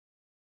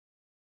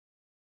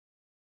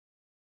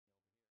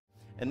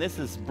And this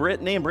is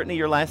Brittany. And Brittany,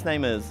 your last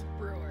name is?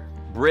 Brewer.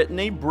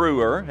 Brittany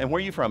Brewer. And where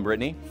are you from,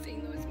 Brittany?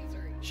 St. Louis,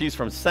 Missouri. She's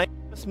from St.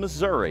 Louis,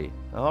 Missouri.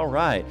 All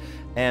right.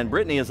 And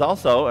Brittany is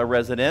also a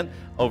resident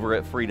over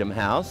at Freedom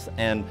House.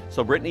 And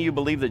so, Brittany, you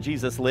believe that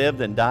Jesus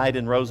lived and died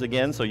and rose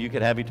again so you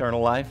could have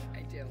eternal life?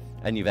 I do.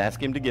 And you've asked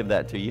him to give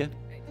that to you?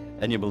 I do.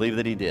 And you believe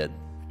that he did?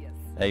 Yes.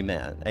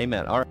 Amen.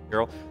 Amen. All right,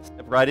 girl.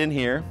 Step right in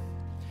here.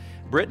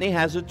 Brittany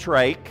has a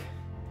trach.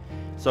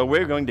 So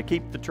we're going to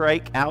keep the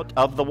trach out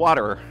of the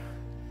water.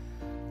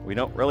 We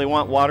don't really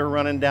want water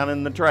running down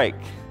in the trach,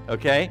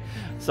 okay?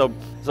 So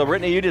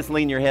Brittany, you just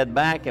lean your head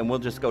back and we'll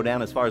just go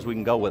down as far as we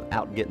can go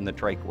without getting the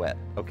trach wet,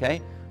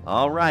 okay?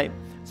 All right.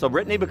 So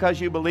Brittany,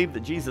 because you believe that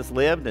Jesus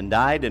lived and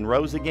died and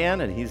rose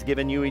again and he's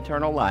given you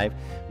eternal life,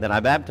 then I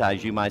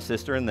baptize you, my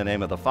sister, in the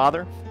name of the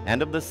Father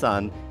and of the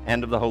Son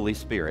and of the Holy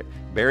Spirit,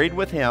 buried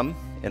with him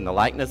in the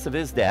likeness of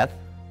his death,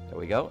 there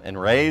we go,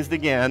 and raised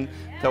again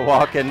to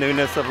walk in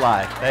newness of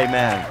life.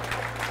 Amen.